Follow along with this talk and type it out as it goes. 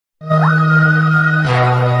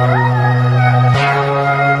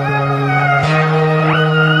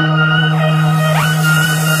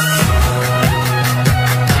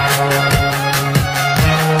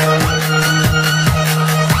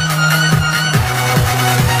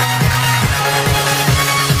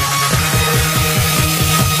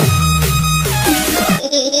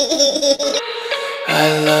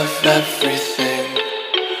everything.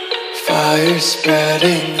 Fire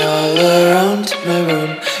spreading all around my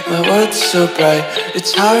room. My world's so bright,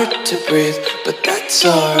 it's hard to breathe, but that's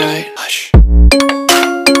alright. Hush.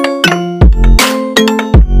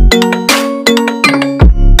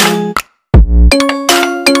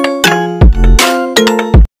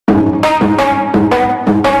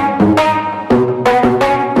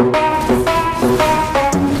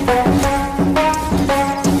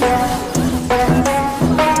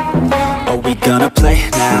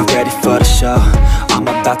 I'm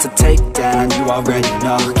about to take down, you already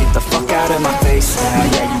know. Get the fuck out of my face now,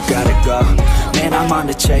 yeah, you gotta go. Man, I'm on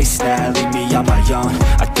the chase now, leave me on my own.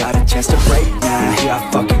 I got a chance to break now, here I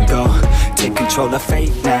fucking go. Take control of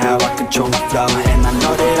fate now, I control my flow. And I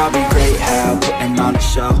know that I'll be great, how, putting on a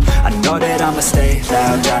show. I know that I'ma stay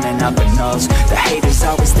loud, drowning out the nose. The haters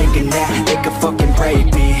always thinking that they could fucking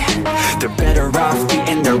break me. They're better off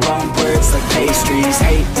eating their own words like pastries.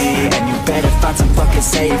 Hate me, and you better find some fucking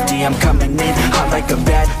safety. I'm coming in hot like a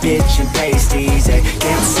bad bitch and pasties. They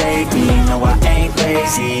can't save me, no I ain't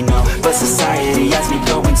lazy, no. But society has me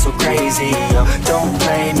going so crazy, yo. Don't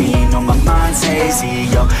play me, no my mind's hazy,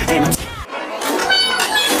 yo. And I'm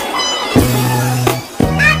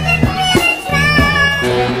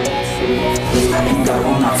and I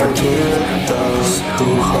will not forgive those who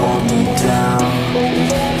hold me down.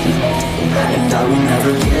 And I will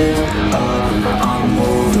never give up, I'm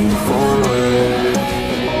moving forward.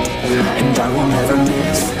 And I will never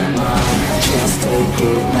miss my chance, take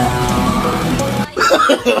it now.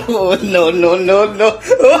 Oh, no, no, no, no.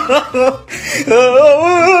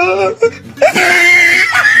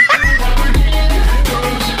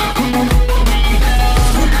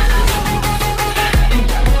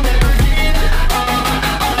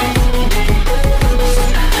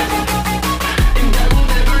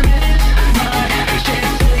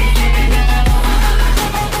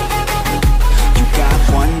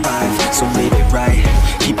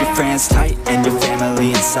 Tight and your family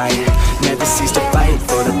in sight. Never cease to fight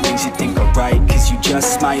for the things you think are right. Cause you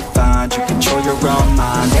just might find you control your own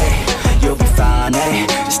mind, hey. You'll be fine, hey.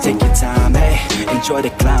 Just take your time, hey. Enjoy the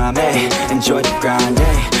climb, hey. Enjoy the grind,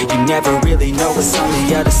 hey. You never really know what's on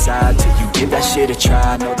the other side till you give that shit a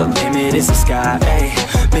try. Know the limit is the sky, hey.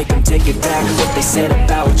 Make them take it back, what they said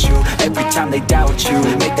about you. Every time they doubt you,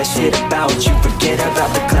 make that shit about you. Forget about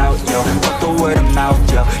the clout, yo. Fuck the word of mouth,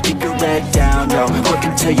 yo. Keep your head down, yo. Work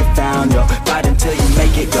until you found, yo. Fight until you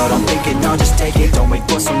make it, yo. Don't think it, no, just take it. Don't wait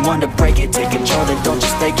for someone to break it. Take control and don't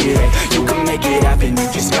just take it, hey. You can make it happen, you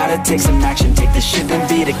just gotta take some action. Take the ship and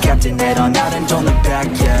be the captain. Head on out and don't look back,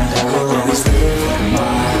 yeah. I will always live my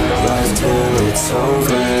life till it's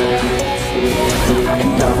over.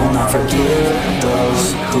 And I will not forgive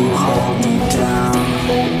those who hold me down.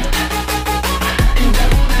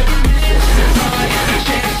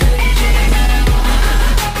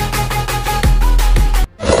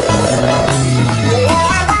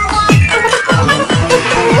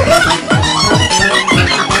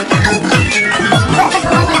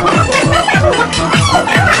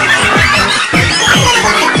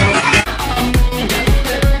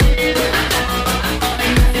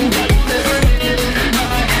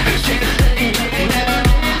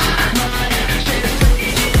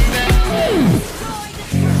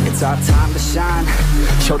 It's our time to shine.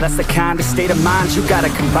 Show that's the kind of state of mind you gotta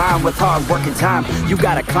combine with hard work and time. You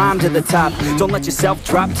gotta climb to the top. Don't let yourself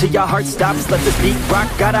drop till your heart stops. Let this beat rock.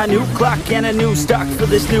 Got a new clock and a new stock for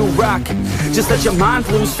this new rock. Just let your mind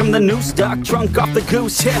loose from the new stock. Drunk off the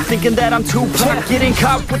goose, yeah, thinking that I'm too pop. Getting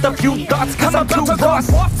caught with a few thoughts cause I'm too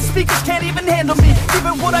lost. Off the speakers can't even handle me.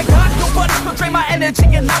 Even what I got, nobody's gonna drain my energy.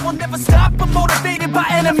 And I will never stop, I'm motivated by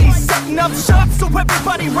enemies. Setting up shop so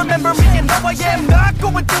everybody remember me. And now I am not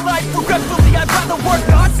going through life regretfully. I'd rather work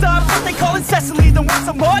non-stop, what they call incessantly, than work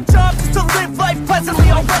some more jobs just to live life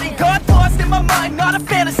pleasantly. Already got lost in my mind, not a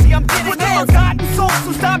fantasy. I'm getting there. Forgotten souls,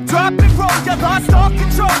 so stop, drop, and roll. You lost all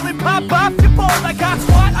control and pop off your ball. I got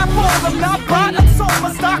squat, I fall, I'm not bought, I'm sold.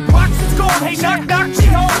 My stock rocks, it's gold. Hey, knock, knock, she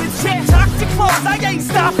home. It's shit, talk to close. I ain't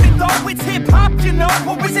stopping though, it's hip-hop, you know.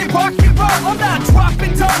 Or is it rock and roll? I'm not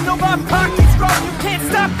dropping, don't know my pocket's grown. You can't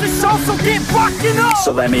stop the show, so get rockin' on.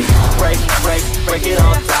 So let me break it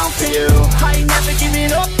all down for you. I ain't never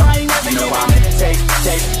giving up, I ain't never You know giving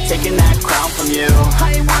I'm taking that crown from you.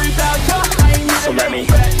 I ain't worried about you, I ain't never So let me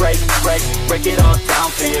break it all down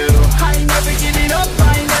for you. I ain't never giving up,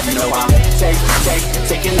 I ain't never You know giving I'm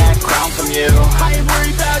taking that crown from you. I ain't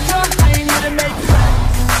worried about you, I ain't here to make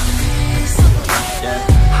friends. Yeah.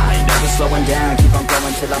 I ain't never slowing down, keep on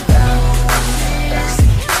going till I'm down.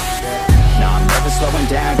 No, I'm never slowing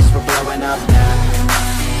down, cause we're blowing up now.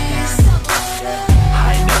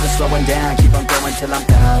 I ain't never slowing down, keep on going till I'm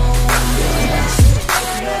down.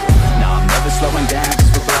 No, I'm never slowing down,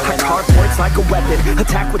 cause we're blowing up. Hard words like a weapon,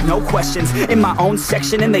 attack with no questions. In my own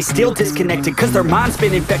section and they still disconnected, cause their mind's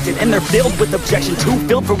been infected and they're filled with objection. Too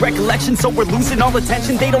filled for recollection, so we're losing all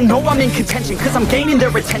attention. They don't know I'm in contention, cause I'm gaining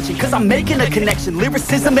their attention, cause I'm making a connection.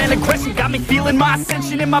 Lyricism and aggression got me feeling my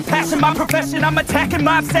ascension. In my passion, my profession, I'm attacking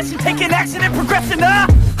my obsession, taking action and progression.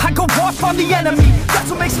 I go off on the enemy, that's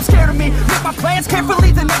what makes them scared of me. Make my plans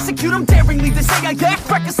carefully, then execute them daringly. They say I act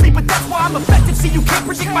recklessly, but that's why I'm effective. See, you can't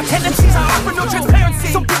predict my tendencies, I offer no transparency.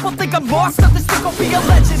 Some people think I'm lost, others think I'll be a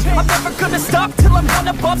legend. I'm never gonna stop till I'm one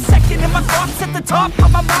above second. And my thoughts at the top, but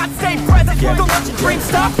my mind stay present. Don't let your dreams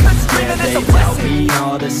stop, cause dreaming is a blessing. They tell me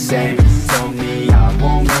all the same, told me I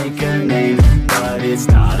won't make a name. But it's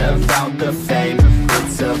not about the fame,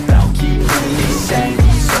 it's about keeping me sane.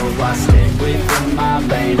 So I stay within my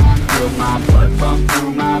lane, feel my blood pump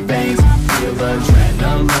through my veins, feel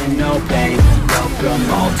adrenaline, no pain. Welcome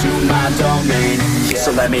all to my domain, yeah.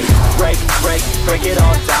 So let me break it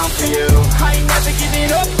all down for you. I ain't never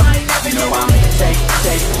giving up, I ain't never You know giving I'm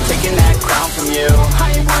taking that crown from you.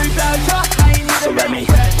 I ain't worried about you, I ain't never So let me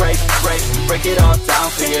break it all down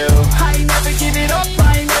for you. I ain't never giving up,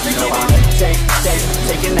 I ain't never You know giving I'm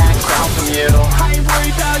taking that crown from you. I ain't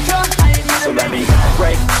worried about you, I ain't never So let me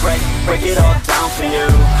break it all down for you.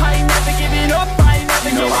 I ain't never giving up, I ain't never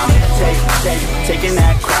You know giving I'm taking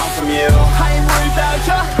that crown from you. I ain't worried about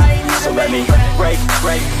you, I ain't never So let me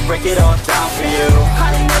break it all down for you.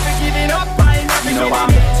 I ain't never giving up, I ain't never You know I'm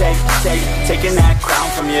taking that crown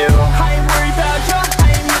from you. I ain't worried about you, I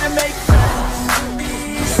ain't here to make friends.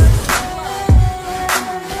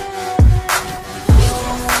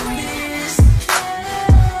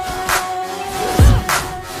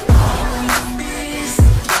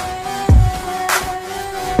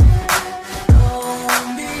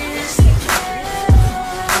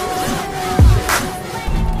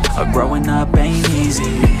 Growing up ain't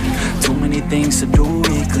easy, too many things to do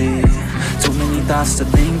weekly, too many thoughts to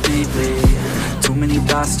think deeply, too many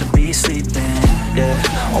thoughts to be sleeping, yeah.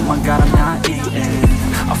 Oh my god, I'm not eating,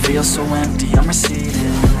 I feel so empty, I'm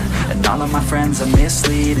receding, and all of my friends are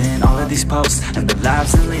misleading. All of these posts and the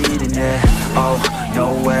lives they're leading, yeah. Oh,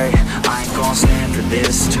 no way, I ain't gon' stand for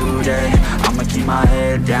this today. I'ma keep my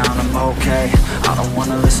head down, I'm okay, I don't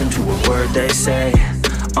wanna listen to a word they say.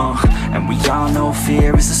 And we all know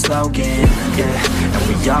fear is the slogan, yeah. And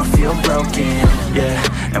we all feel broken,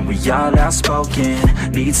 yeah. And we all outspoken,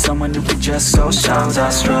 need someone who could just so Sometimes I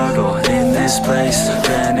struggle in this place,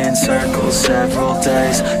 been in circles several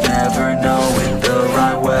days, never knowing the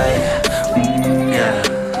right way, yeah.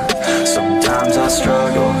 Sometimes I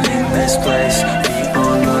struggle in this place,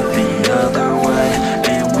 people look the other way,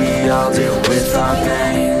 and we all deal with our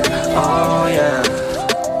pain, oh yeah.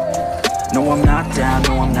 No, I'm not down,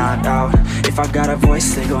 no, I'm not out. If I got a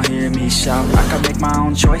voice, they gon' hear me shout. I can make my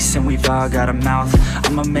own choice and we've all got a mouth.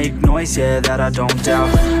 I'ma make noise, yeah, that I don't doubt.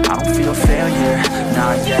 I don't feel failure,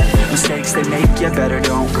 not yet. Mistakes they make, you better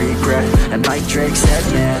don't regret. And like Drake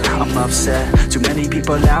said, man, I'm upset. Too many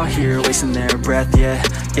people out here wasting their breath, yeah,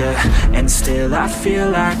 yeah. And still I feel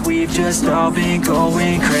like we've just all been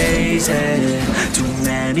going crazy. Too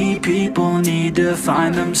many people need to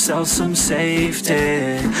find themselves some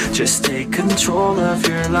safety. Just take control of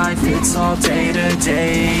your life, it's all day to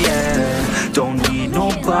day, yeah. Don't need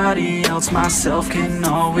nobody else, myself can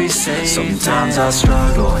always save. Sometimes I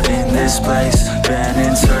struggle in this place, been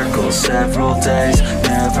in circles several days,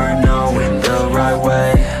 never knowing the right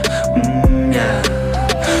way, yeah.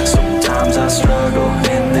 Sometimes I struggle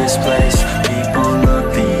in this place, people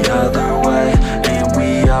look the other way, and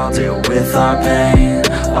we all deal with our pain,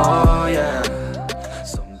 oh